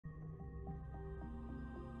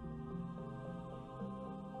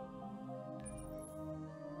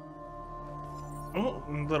Oh,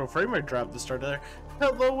 little frame rate drop to start there.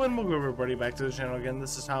 Hello and welcome everybody back to the channel again.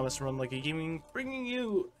 This is Thomas from Lucky Gaming, bringing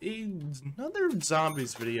you another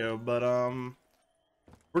zombies video. But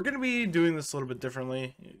we're gonna be doing this a little bit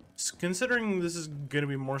differently, considering this is gonna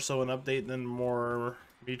be more so an update than more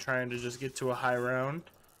me trying to just get to a high round.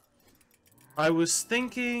 I was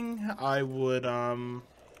thinking I would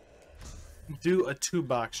do a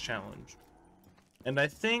 2-box challenge, and I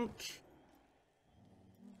think,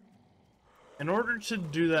 in order to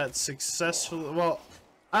do that successfully, well,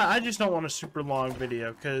 I just don't want a super long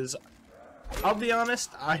video, because I'll be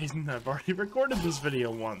honest, I've already recorded this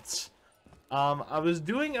video once. I was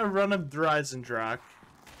doing a run of Dreisendrach,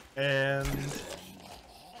 and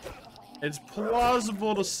it's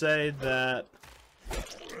plausible to say that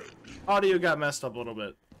audio got messed up a little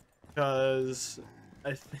bit, because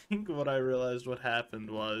I think what I realized what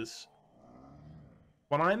happened was,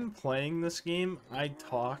 when I'm playing this game, I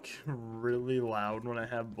talk really loud when I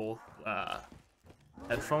have both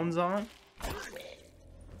headphones on.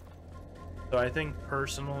 So I think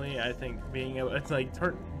personally, being able to like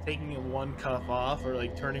taking one cuff off or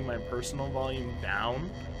like turning my personal volume down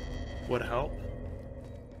would help.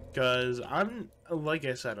 Because I'm, like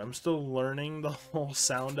I said, I'm still learning the whole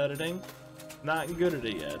sound editing. Not good at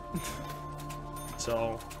it yet.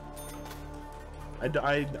 So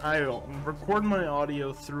I record my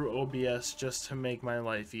audio through OBS just to make my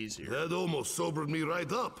life easier. That almost sobered me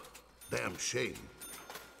right up. Damn shame.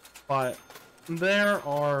 But there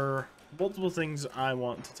are multiple things I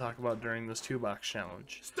want to talk about during this 2-box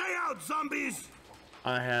challenge. Stay out, zombies!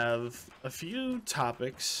 I have a few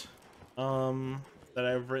topics that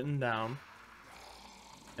I've written down,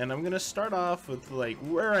 and I'm gonna start off with like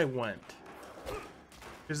where I went,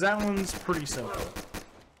 because that one's pretty simple.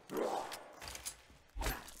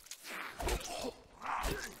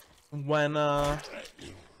 When that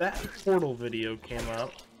Portal video came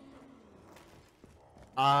up,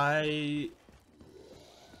 I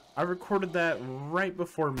recorded that right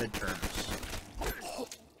before midterms,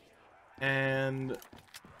 and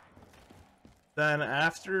then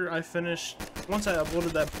after I finished, once I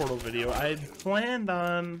uploaded that Portal video, I had planned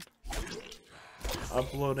on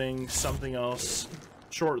uploading something else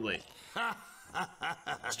shortly,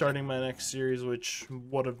 starting my next series, which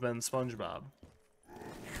would have been SpongeBob.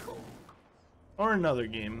 Or another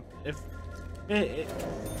game. If it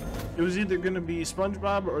was either going to be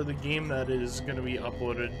SpongeBob or the game that is going to be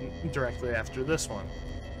uploaded directly after this one.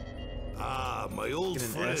 Ah, my old Get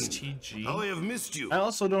an friend. STG. How I have missed you. I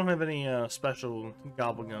also don't have any special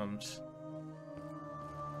gobblegums.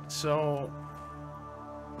 So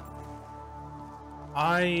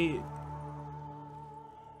I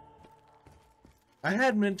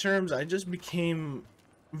had midterms. I just became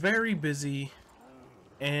very busy,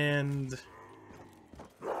 and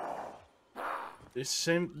to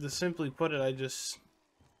simply put it,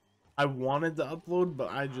 I wanted to upload,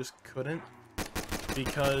 but I just couldn't,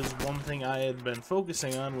 because one thing I had been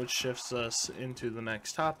focusing on, which shifts us into the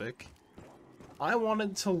next topic, I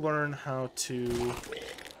wanted to learn how to,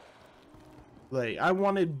 like, I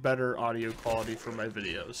wanted better audio quality for my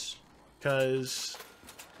videos, because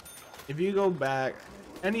if you go back,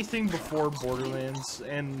 anything before Borderlands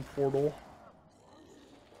and Portal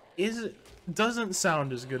doesn't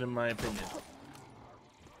sound as good in my opinion.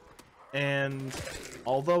 And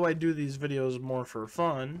although I do these videos more for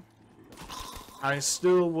fun, I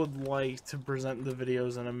still would like to present the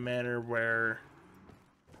videos in a manner where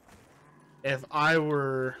if I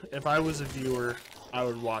was a viewer, I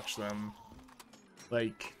would watch them.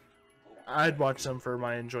 Like, I'd watch them for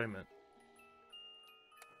my enjoyment.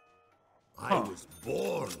 I was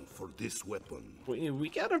born for this weapon. We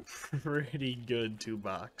got a pretty good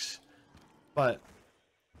 2-box. But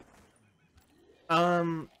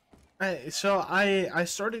so I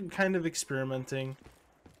started kind of experimenting,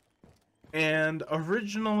 and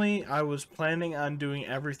originally I was planning on doing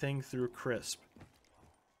everything through Crisp.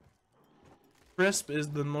 Crisp is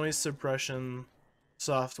the noise suppression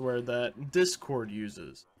software that Discord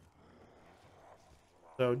uses.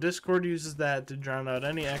 So Discord uses that to drown out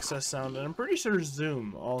any excess sound, and I'm pretty sure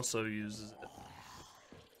Zoom also uses it.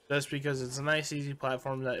 That's because it's a nice, easy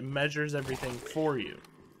platform that measures everything for you.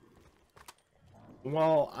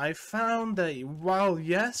 Well, I found that while,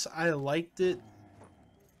 yes, I liked it,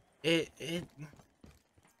 it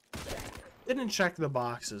didn't check the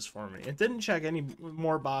boxes for me. It didn't check any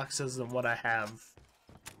more boxes than what I have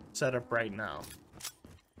set up right now.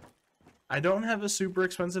 I don't have a super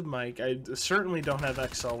expensive mic. I certainly don't have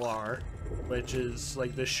XLR, which is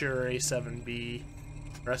like the Shure A7B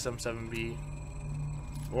or SM7B,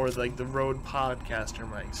 or like the Rode Podcaster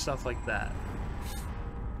mic, stuff like that.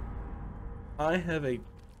 I have a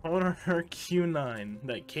Honor Q9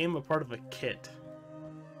 that came a part of a kit.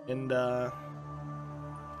 And, I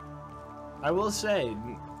will say,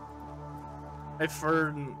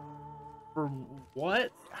 for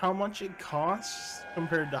what? How much it costs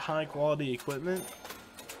compared to high quality equipment?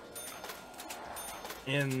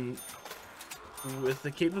 And with the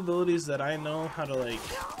capabilities that I know how to, like,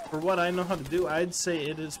 for what I know how to do, I'd say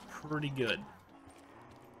it is pretty good.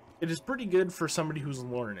 It is pretty good for somebody who's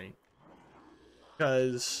learning.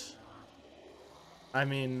 Because, I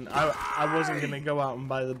mean, I wasn't gonna go out and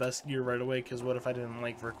buy the best gear right away, because what if I didn't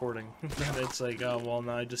like recording? And it's like, oh, well,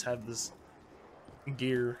 now I just have this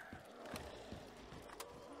gear.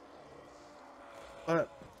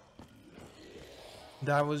 But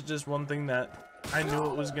that was just one thing that I knew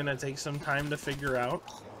it was gonna take some time to figure out.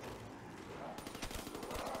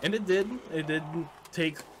 And it did. It did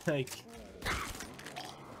take, like,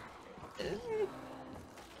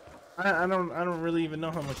 I don't really even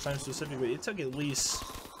know how much time specifically. It took at least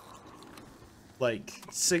like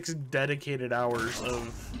 6 dedicated hours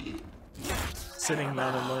of sitting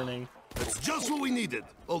down and learning. That's just what we needed.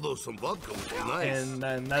 Although some vodka would be nice. And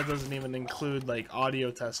then that doesn't even include like audio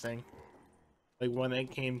testing. Like when it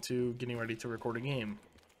came to getting ready to record a game.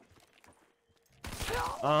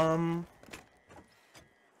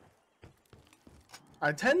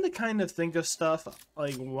 I tend to kind of think of stuff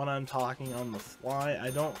like when I'm talking on the fly. I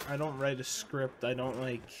don't write a script. I don't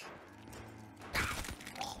like.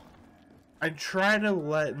 I try to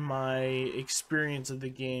let my experience of the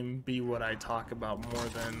game be what I talk about more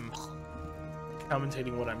than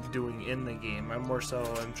commentating what I'm doing in the game. I'm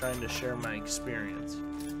trying to share my experience.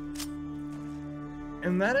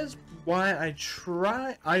 And that is why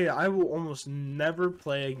I will almost never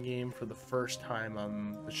play a game for the first time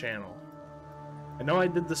on the channel. I know I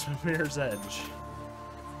did this with Mirror's Edge,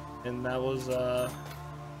 and that was a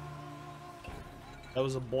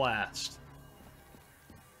blast.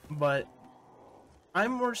 But I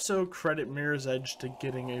more so credit Mirror's Edge to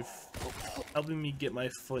helping me get my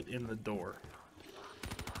foot in the door.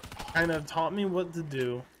 Kind of taught me what to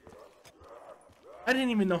do. I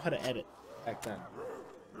didn't even know how to edit back then.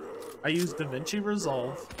 I used DaVinci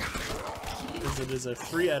Resolve because it is a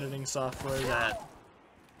free editing software that,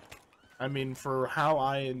 I mean, for how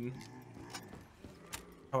I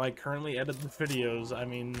currently edit the videos, I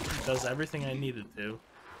mean, it does everything I needed to.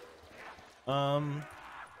 I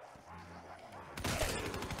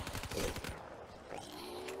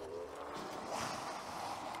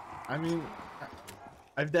mean,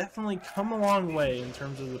 I've definitely come a long way in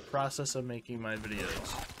terms of the process of making my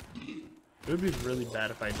videos. It would be really bad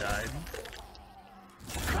if I died.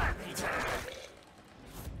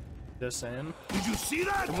 Just saying. Did you see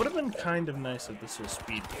that? It would have been kind of nice if this was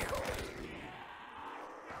speed.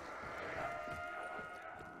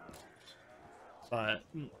 But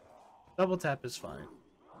double tap is fine.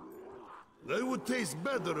 That would taste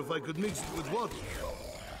better if I could mix it with water.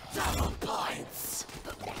 Double points.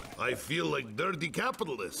 I feel like dirty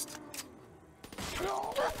capitalist.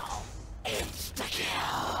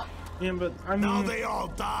 Insta-kill. Yeah, but I mean, Now they all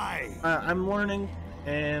die. I'm learning,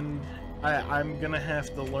 and I'm gonna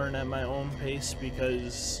have to learn at my own pace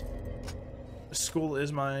because school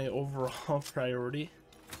is my overall priority.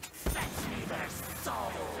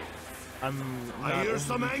 I'm not I hear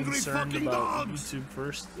some overly angry concerned fucking about dogs. YouTube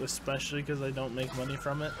first, especially because I don't make money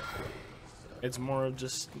from it. It's more of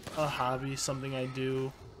just a hobby, something I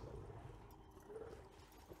do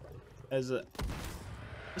as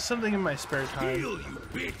something in my spare time. Heal, you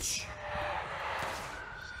bitch.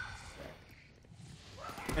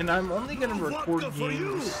 And I'm only gonna No record vodka for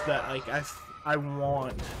you. games that like I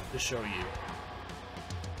want to show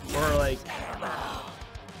you, or like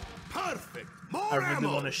Perfect. More I really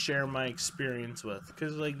ammo. want to share my experience with,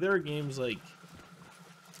 because like there are games like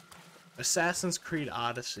Assassin's Creed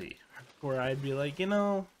Odyssey where I'd be like, you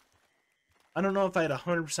know, I don't know if I'd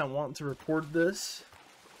 100% want to record this,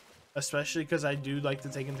 especially because I do like to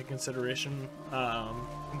take into consideration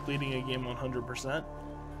completing a game 100%.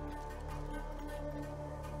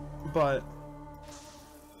 But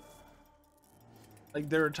like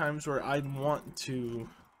there are times where I'd want to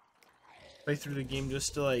play through the game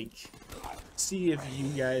just to like see if you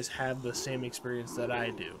guys have the same experience that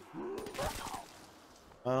I do.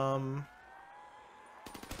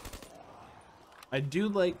 I do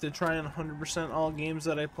like to try and 100% all games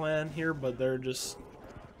that I play on here, but they're just,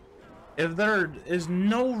 if there is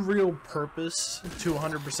no real purpose to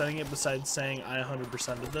 100%ing it besides saying I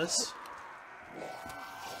 100%ed this,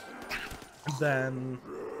 then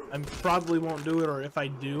I probably won't do it, or if I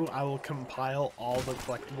do, I will compile all the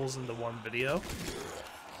collectibles into one video.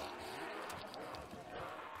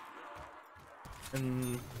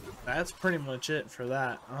 And that's pretty much it for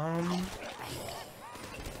that.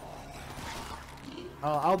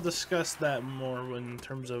 I'll discuss that more in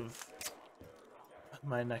terms of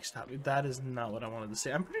my next topic. That is not what I wanted to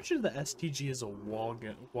say. I'm pretty sure the STG is a wall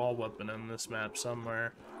weapon in this map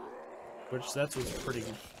somewhere, which that's what's pretty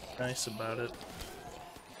nice about it.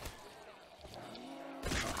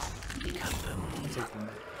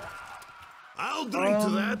 I'll drink to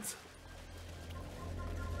that.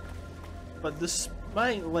 But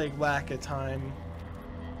despite like lack of time,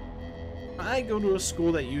 I go to a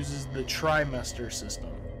school that uses the trimester system,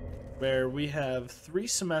 where we have 3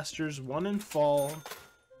 semesters, 1 in fall,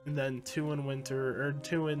 and then 2 in winter, or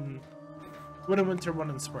 1 in winter, 1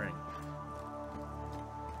 in spring.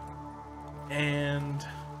 And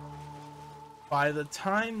by the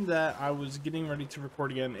time that I was getting ready to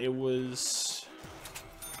record again, it was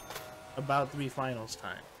about to be finals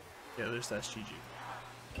time. Yeah, there's the SGG.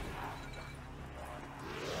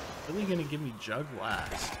 Are they gonna give me Jug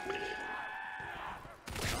last?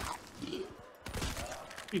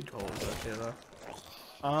 Speed cold, okay though.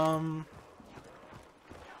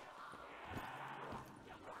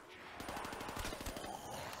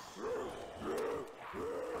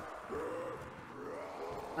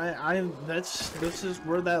 This is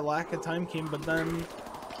where that lack of time came, but then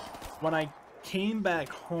when I came back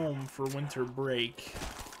home for winter break,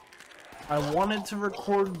 I wanted to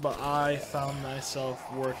record, but I found myself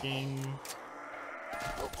working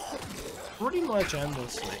pretty much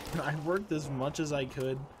endlessly. I worked as much as I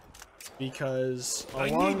could because,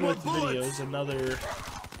 along with videos, another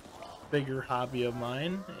bigger hobby of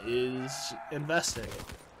mine is investing.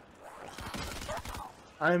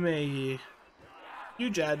 I'm a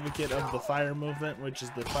huge advocate of the FIRE movement, which is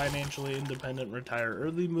the Financially Independent Retire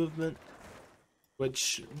Early movement,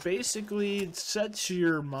 which basically sets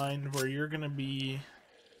your mind where you're going to be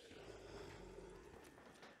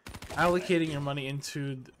allocating your money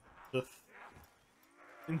into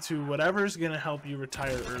whatever's going to help you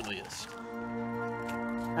retire earliest.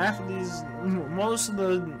 Most of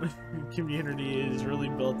the community is really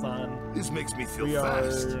built on, This makes me feel we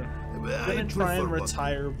fast. are going to try and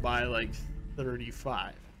retire by like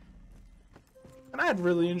 35. And I'd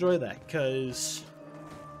really enjoy that, because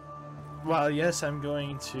while yes, I'm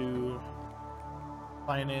going to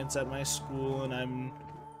finance at my school and I'm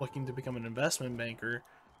looking to become an investment banker,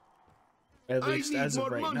 at least as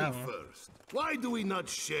of right now. First. Why do we not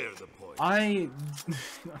share the point? I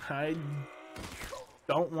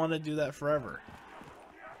don't want to do that forever.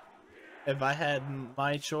 If I had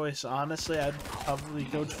my choice, honestly, I'd probably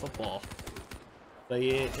coach football. Like,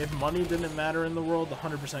 if money didn't matter in the world,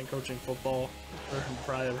 100% coaching football for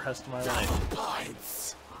probably the rest of my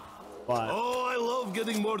life. But oh, I love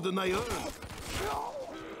getting more than I earn.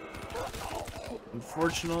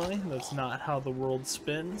 unfortunately, that's not how the world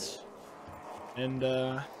spins. And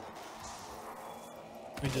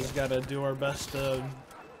we just gotta do our best to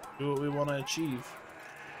do what we want to achieve.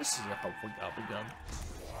 This is a helpful gobble gum.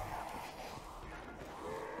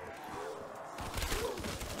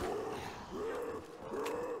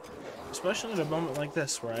 Especially at a moment like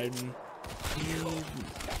this where I should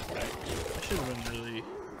have been really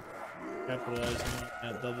capitalizing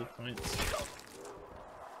at double points.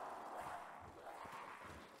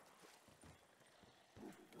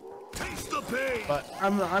 Taste the pain. But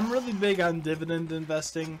I'm really big on dividend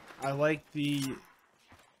investing. I like the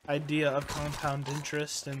idea of compound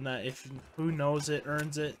interest, and that if who knows it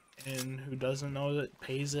earns it, and who doesn't know it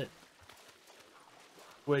pays it.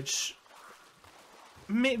 Which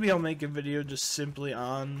maybe I'll make a video just simply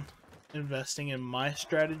on investing in my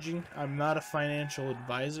strategy. I'm not a financial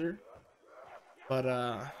advisor, but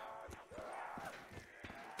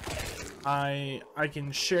I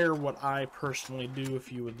can share what I personally do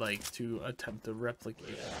if you would like to attempt to replicate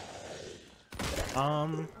it.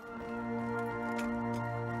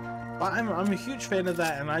 But I'm a huge fan of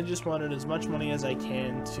that, and I just wanted as much money as I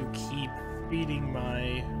can to keep feeding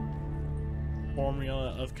my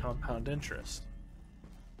formula of compound interest.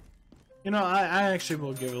 You know, I actually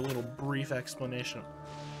will give a little brief explanation.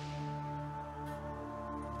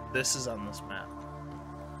 This is on this map.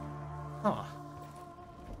 Huh.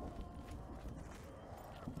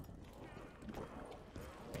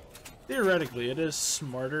 Theoretically, it is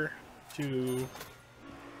smarter to...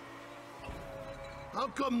 How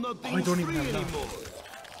come nothing I don't free even have enough. anymore?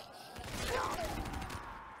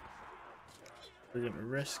 We're gonna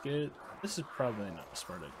risk it. This is probably not a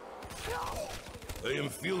smart idea. I am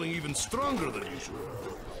feeling even stronger than usual.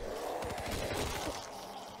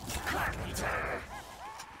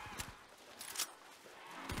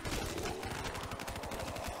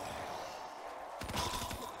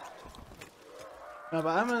 No,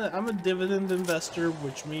 but I'm a dividend investor,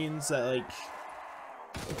 which means that, like,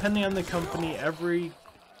 depending on the company, every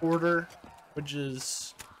quarter, which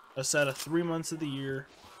is a set of 3 months of the year,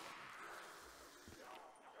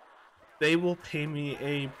 they will pay me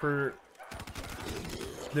a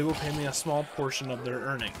small portion of their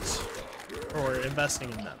earnings for investing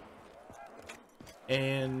in them.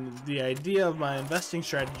 And the idea of my investing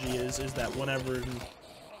strategy is that whenever,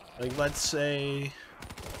 like, let's say,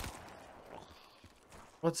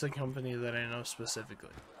 what's a company that I know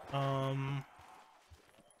specifically?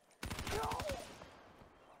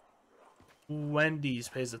 Wendy's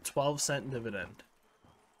pays a 12-cent dividend.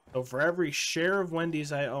 So for every share of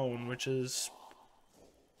Wendy's I own, which is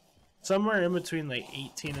somewhere in between like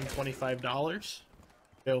 $18 and $25,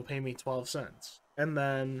 they'll pay me 12 cents. And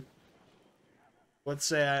then, let's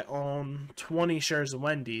say I own 20 shares of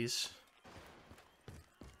Wendy's.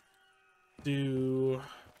 What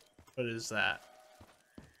is that?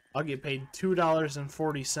 I'll get paid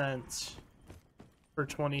 $2.40 for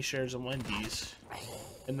 20 shares of Wendy's.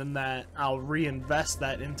 And then I'll reinvest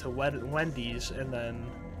that into Wendy's, and then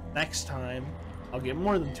next time I'll get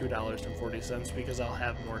more than $2.40 because I'll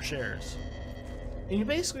have more shares. And you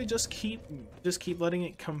basically just keep letting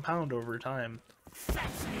it compound over time.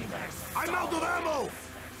 I'm out of ammo!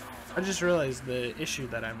 I just realized the issue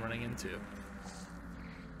that I'm running into.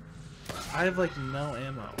 I have like no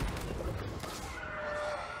ammo.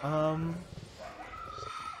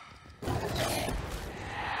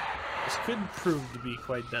 This could prove to be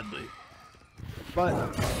quite deadly. But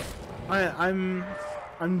I'm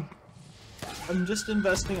just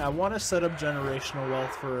investing. I want to set up generational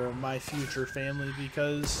wealth for my future family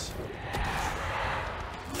because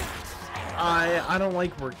I don't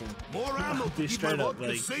like working. More ammo to be keep straight my up, vodka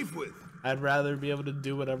like, safe with. I'd rather be able to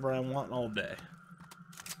do whatever I want all day.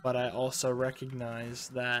 But I also recognize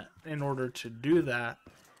that in order to do that,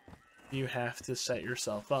 you have to set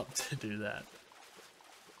yourself up to do that.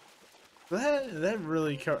 That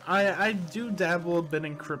really I do dabble a bit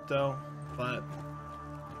in crypto, but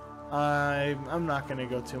I'm not gonna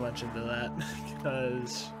go too much into that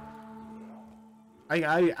because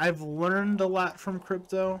I've learned a lot from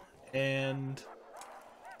crypto, and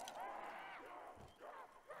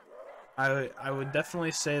I would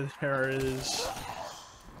definitely say there is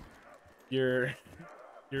your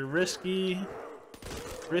risky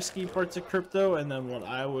parts of crypto, and then what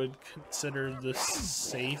I would consider the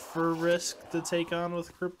safer risk to take on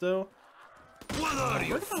with crypto. What are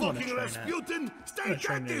you, fucking Rasputin? Stay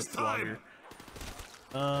dead this time!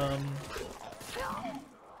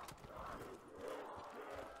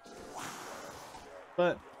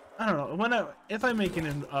 But I don't know. If I make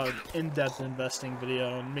an in-depth investing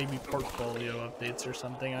video and maybe portfolio updates or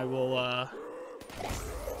something, I will.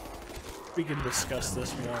 We can discuss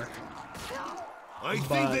this more. I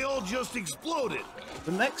think they all just exploded.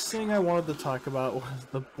 The next thing I wanted to talk about was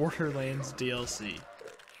the Borderlands DLC.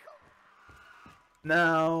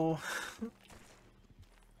 Now,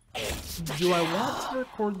 do I want to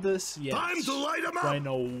record this? Yes. Time to light 'em up. Do I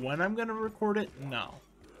know when I'm gonna record it? No.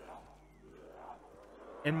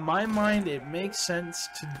 In my mind, it makes sense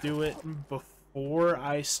to do it before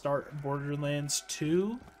I start Borderlands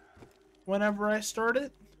 2, whenever I start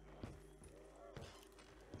it.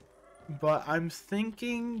 But I'm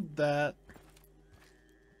thinking that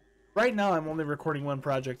right now I'm only recording one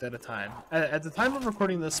project at a time. At the time of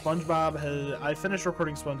recording this, I finished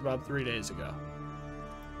recording SpongeBob 3 days ago.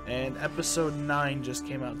 And episode 9 just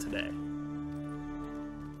came out today.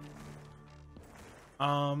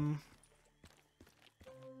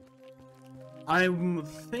 I'm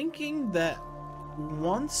thinking that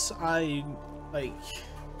once I, like,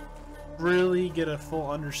 really get a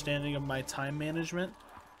full understanding of my time management,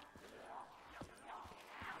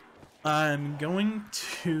 I'm going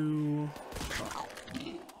to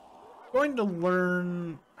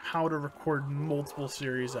learn how to record multiple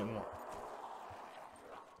series at once.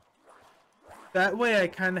 That way I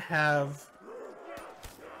kind of have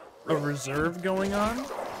a reserve going on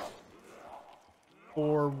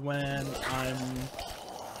for when I'm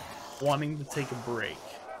wanting to take a break.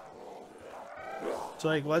 So,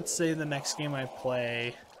 like, let's say the next game I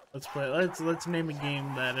play, let's name a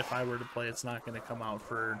game that if I were to play, it's not going to come out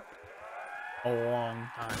for a long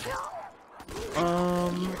time.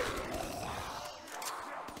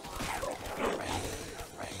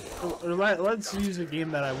 Let's use a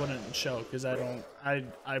game that I wouldn't show because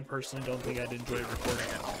I personally don't think I'd enjoy recording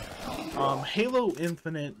it. Halo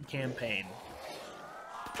Infinite campaign.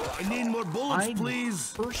 I need more bullets,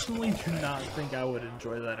 please. I personally do not think I would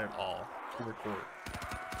enjoy that at all to record,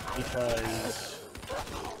 because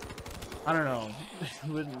I don't know.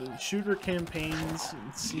 With shooter campaigns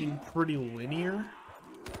seem pretty linear.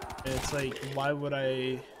 And it's like, why would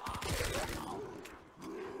I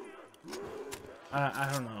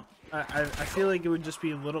don't know. I feel like it would just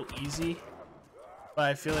be a little easy, but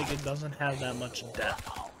I feel like it doesn't have that much depth.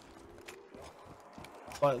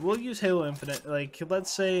 But we'll use Halo Infinite. Like,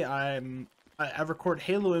 let's say I record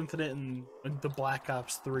Halo Infinite and the Black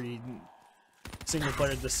Ops 3 single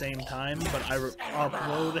player at the same time, but I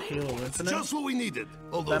upload Halo Infinite. Just what we needed.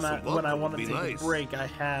 Then when I want to take a break, I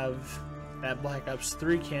have that Black Ops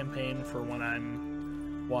 3 campaign for when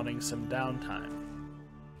I'm wanting some downtime.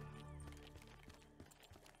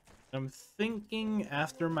 I'm thinking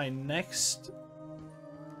after my next...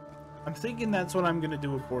 I'm thinking that's what I'm going to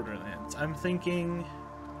do with Borderlands. I'm thinking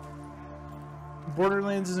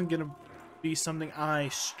Borderlands isn't going to be something I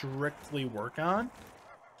strictly work on,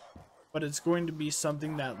 but it's going to be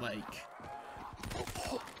something that, like,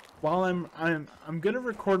 while I'm going to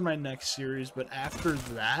record my next series, but after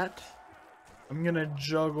that, I'm going to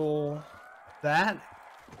juggle that,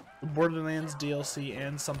 the Borderlands DLC,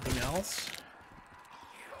 and something else,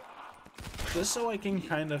 just so I can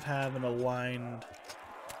kind of have an aligned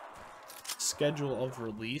schedule of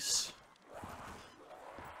release.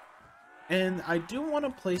 And I do want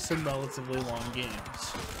to play some relatively long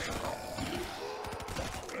games.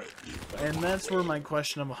 And that's where my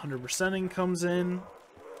question of 100%ing comes in.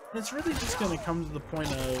 It's really just going to come to the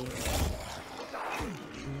point of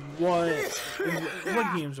what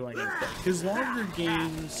games do I need to play? Because longer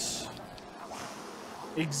games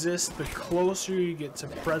exist the closer you get to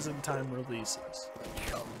present time releases.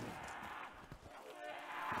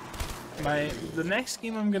 The next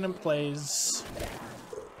game I'm gonna play is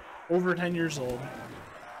over 10 years old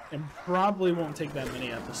and probably won't take that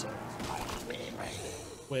many episodes,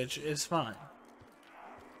 which is fine.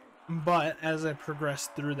 But as I progress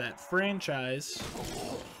through that franchise,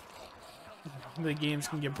 the games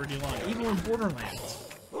can get pretty long. Even with Borderlands,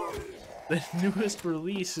 the newest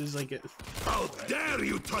release is like a How dare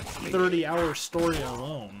you touch me? 30-hour story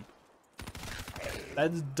alone.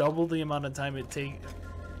 That's double the amount of time it takes.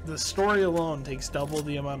 The story alone takes double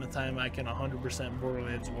the amount of time I can 100%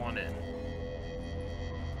 Borderlands 1 in.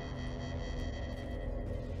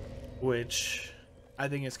 Which I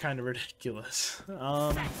think is kind of ridiculous.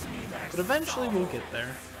 But eventually we'll get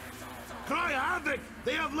there. Cry havoc!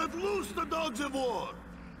 They have let loose the dogs of war!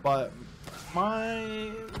 But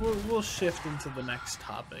we'll shift into the next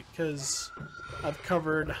topic, because I've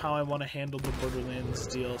covered how I want to handle the Borderlands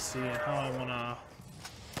DLC and how I want to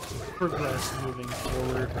progress moving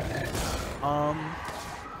forward.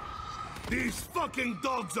 These fucking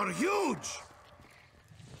dogs are huge!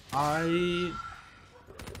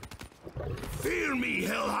 Fear me,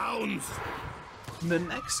 hellhounds! The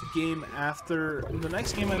next game I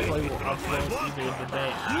play will upload either the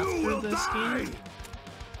day after this game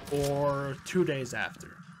or 2 days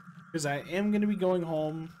after, because I am going to be going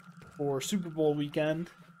home for Super Bowl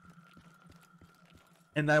weekend,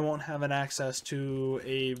 and I won't have an access to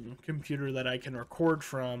a computer that I can record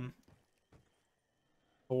from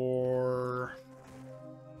for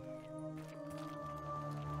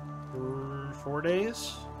 4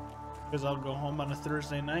 days, because I'll go home on a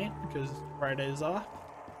Thursday night because Friday is off.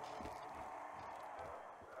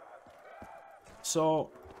 So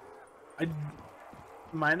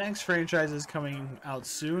my next franchise is coming out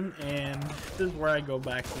soon, and this is where I go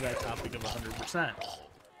back to that topic of 100%.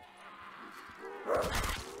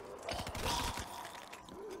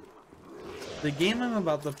 The game I'm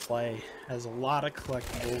about to play has a lot of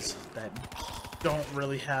collectibles that don't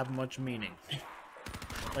really have much meaning.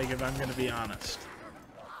 Like, if I'm gonna be honest.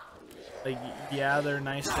 Like, yeah, they're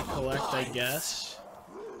nice to collect, I guess.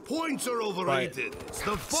 Points are overrated. It's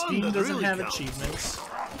the fun Steam that doesn't really have counts. achievements.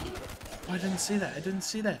 Oh, I didn't see that. I didn't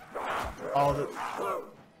see that. Oh,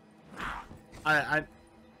 I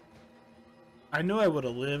knew I would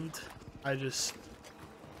have lived. I just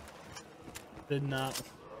did not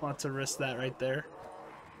want to risk that right there.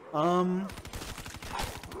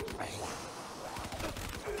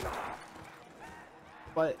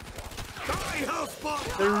 But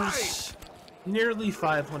there's nearly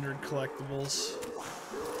 500 collectibles,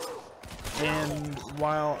 and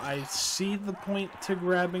while I see the point to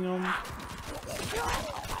grabbing them,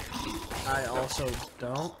 I also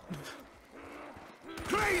don't.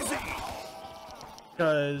 Crazy!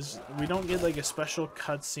 Because we don't get like a special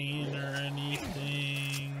cutscene or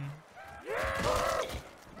anything.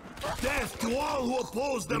 Death to all who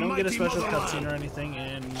oppose the We don't get a mighty special motherland. cutscene or anything,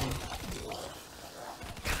 and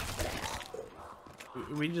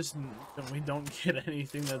we just don't get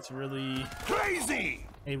anything that's really crazy.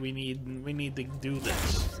 Hey, we need to do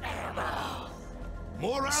this.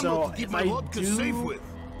 More ammo So to keep if my I vodka safe do with.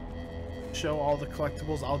 show all the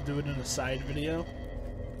collectibles, I'll do it in a side video.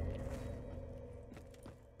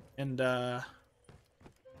 And that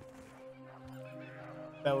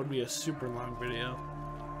would be a super long video.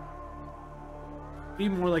 Be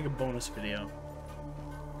more like a bonus video.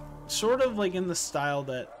 Sort of like in the style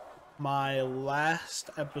that my last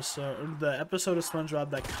episode, the episode of SpongeBob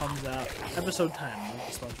that comes out, episode 10 of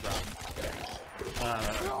the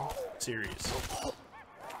SpongeBob series.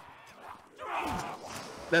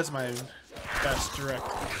 That's my best direct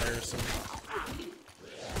comparison.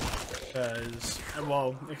 Because,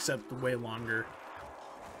 well, except way longer.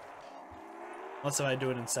 Unless if I do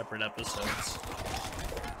it in separate episodes.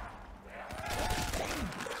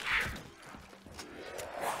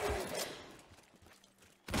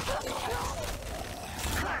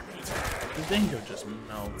 The dingo just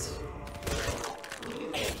melts.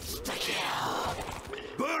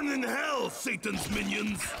 Burn in hell, Satan's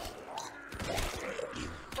minions!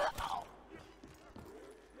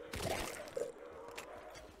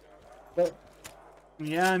 But,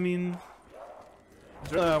 yeah, I mean,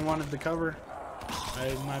 that's really I wanted to cover.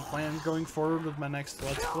 My plans going forward with my next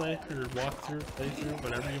Let's Play, or walkthrough, playthrough,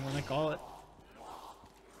 whatever you want to call it.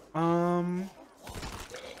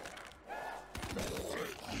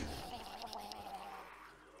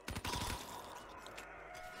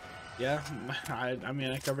 Yeah, I mean,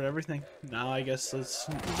 I covered everything. Now I guess let's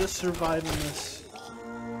just survive in this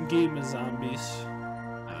game of zombies.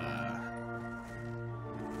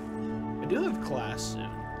 I do have class soon.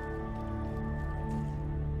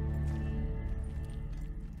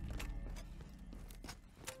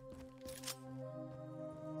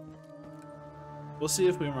 We'll see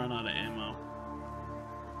if we run out of ammo.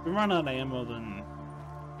 If we run out of ammo, then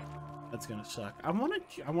that's gonna suck. I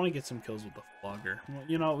wanna get some kills with the flogger. Well,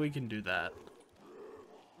 you know, we can do that.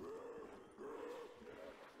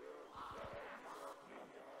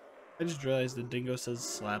 I just realized the dingo says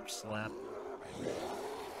slap slap.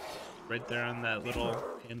 Right there on that little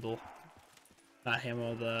handle. Not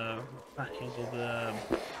handle, the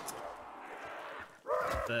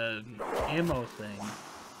ammo thing.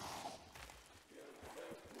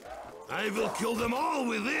 I will kill them all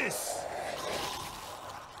with this!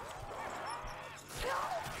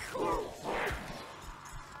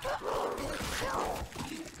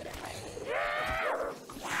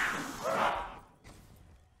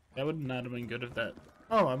 That would not have been good if that...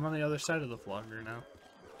 Oh, I'm on the other side of the flogger now.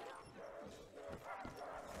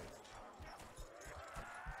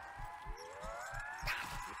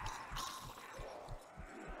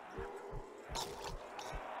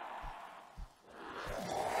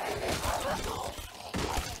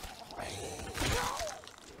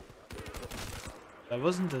 That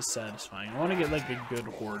wasn't as satisfying. I want to get like a good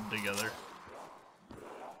horde together.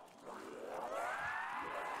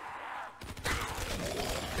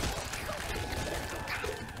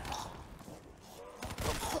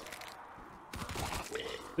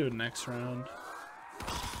 Do it next round.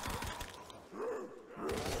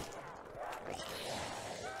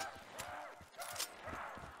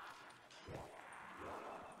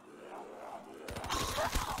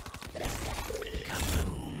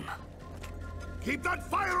 Keep that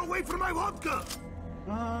fire away from my vodka!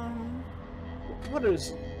 What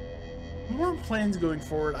is... More plans going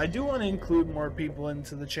forward. I do want to include more people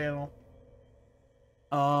into the channel.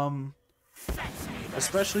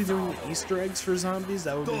 Especially doing Easter eggs for zombies.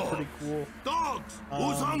 That would be pretty cool. Dogs!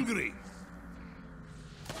 Who's hungry?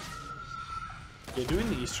 Yeah, doing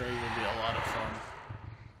the Easter egg would be a lot of fun.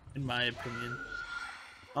 In my opinion.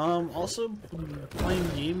 Also, playing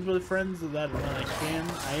games with friends that when I can.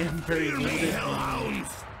 I am very limited.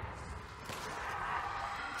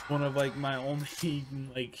 One of like my only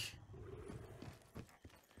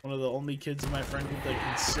one of the only kids in my friend group that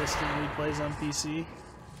consistently plays on PC.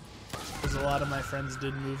 Because a lot of my friends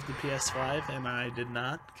did move to PS5 and I did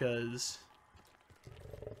not, because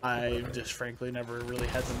I just frankly never really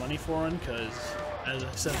had the money for one, because as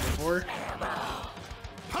I said before,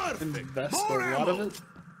 invest a lot of it.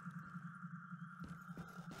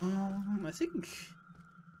 I think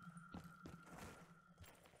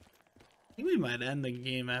we might end the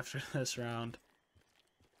game after this round.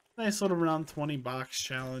 Nice little round 20 box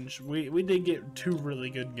challenge. We did get 2 really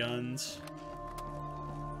good guns.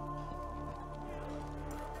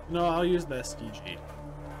 No, I'll use the SDG.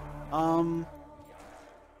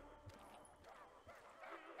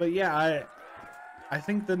 But yeah, I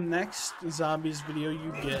think the next zombies video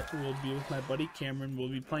you get will be with my buddy Cameron. We'll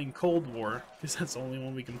be playing Cold War, because that's the only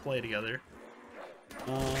one we can play together.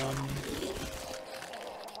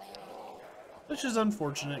 Which is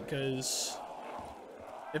unfortunate, because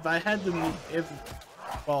if I had to,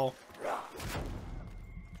 well,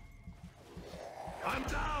 I'm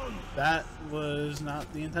down. that was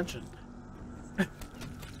not the intention.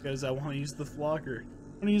 Because I want to use the flogger.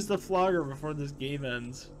 I want to use the flogger before this game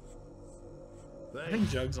ends. I think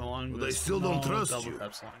Jug's along Well, this. they still don't trust double you.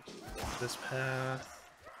 taps along this path.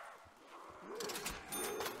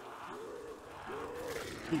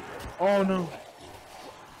 Oh no!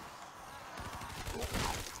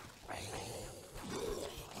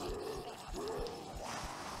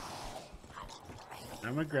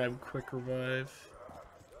 I'm gonna grab quick revive.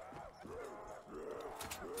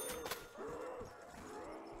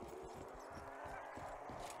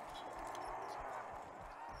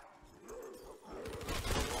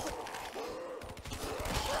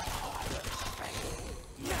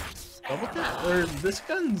 Double tap? Or this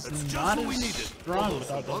gun's That's not just what we as needed. strong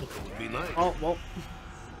without double Buck tap. would be nice. Oh, well.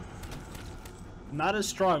 Not as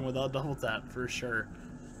strong without double tap, for sure.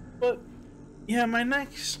 But, yeah, my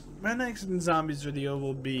next zombies video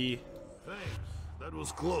will be Thanks. That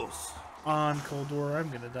was close. on Cold War. I'm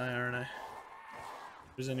gonna die, aren't I? If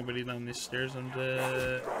there's anybody down these stairs, I'm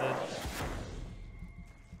dead.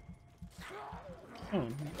 Oh,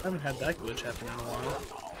 I haven't had that glitch happen in a while.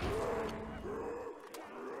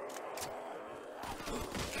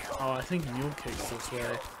 Oh, I think mule kicks this way.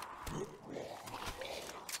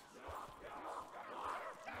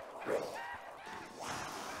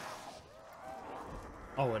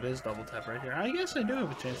 Oh, it is double tap right here. I guess I do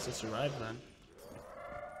have a chance to survive then.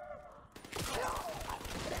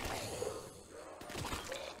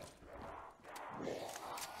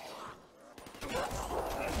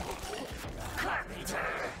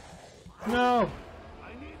 No!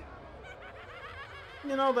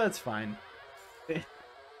 You know, that's fine.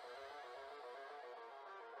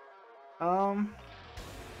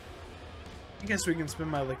 I guess we can spin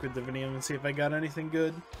my liquid divinium and see if I got anything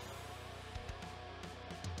good.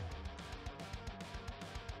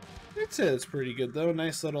 I'd say it's pretty good though.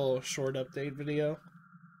 Nice little short update video.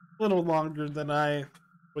 A little longer than I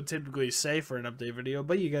would typically say for an update video,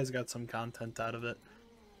 but you guys got some content out of it.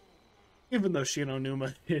 Even though Shino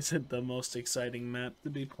Numa isn't the most exciting map to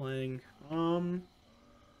be playing. Oh,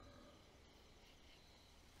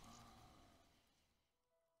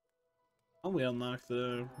 we unlocked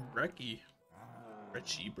the Brekkie.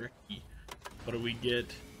 Brekkie. What do we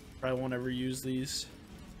get? Probably won't ever use these.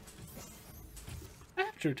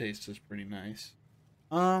 Aftertaste is pretty nice.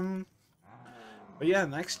 But yeah,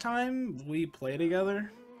 next time we play together,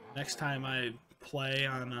 next time I play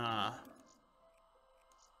on,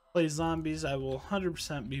 play zombies, I will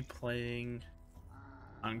 100% be playing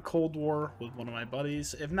on Cold War with one of my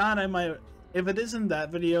buddies. If not, I might, if it isn't that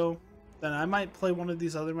video, then I might play one of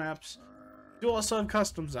these other maps. Do also have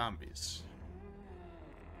custom zombies.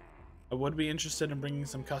 I would be interested in bringing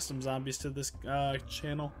some custom zombies to this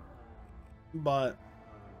channel, but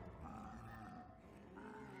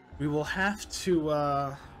we will have to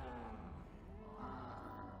I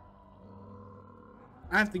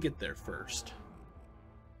have to get there first.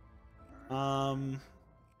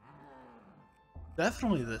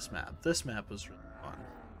 Definitely this map. This map was really fun.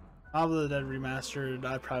 House of the Dead Remastered,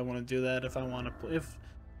 I probably want to do that if I want to play.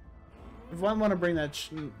 If I want to bring that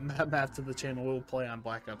map to the channel, we'll play on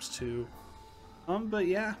Black Ops 2. But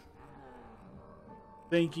yeah.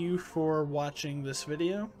 Thank you for watching this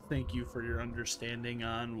video. Thank you for your understanding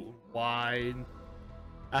on why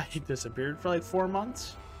I disappeared for like 4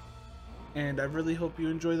 months. And I really hope you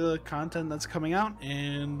enjoy the content that's coming out,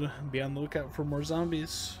 and be on the lookout for more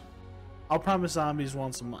zombies. I'll promise zombies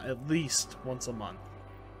once a month, at least once a month.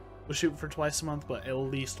 We'll shoot for twice a month, but at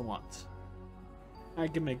least once. I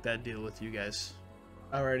can make that deal with you guys.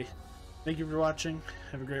 Alrighty. Thank you for watching.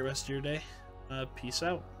 Have a great rest of your day. Peace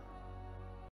out.